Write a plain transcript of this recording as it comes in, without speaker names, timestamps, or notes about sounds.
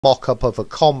mock-up of a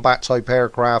combat-type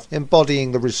aircraft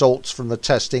embodying the results from the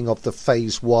testing of the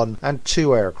Phase 1 and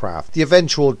 2 aircraft. The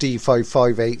eventual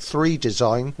D-558-3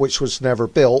 design, which was never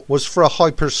built, was for a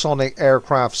hypersonic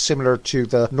aircraft similar to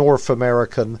the North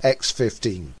American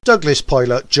X-15. Douglas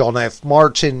pilot John F.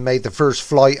 Martin made the first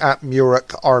flight at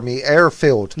Muroc Army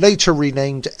Airfield, later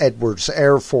renamed Edwards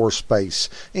Air Force Base,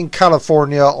 in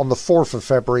California on the 4th of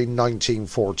February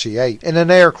 1948, in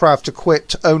an aircraft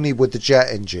equipped only with the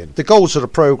jet engine. The goals of the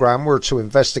program were to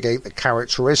investigate the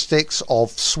characteristics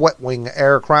of swept-wing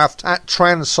aircraft at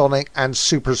transonic and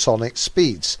supersonic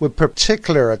speeds, with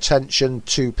particular attention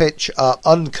to pitch-up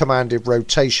uncommanded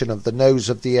rotation of the nose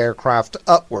of the aircraft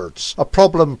upwards, a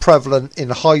problem prevalent in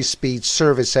high-speed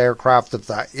service aircraft of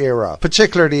that era,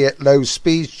 particularly at low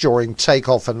speeds during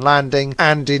takeoff and landing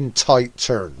and in tight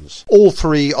turns. All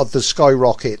three of the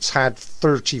Skyrockets had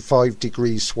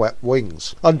 35-degree swept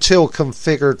wings. Until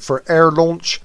configured for air launch,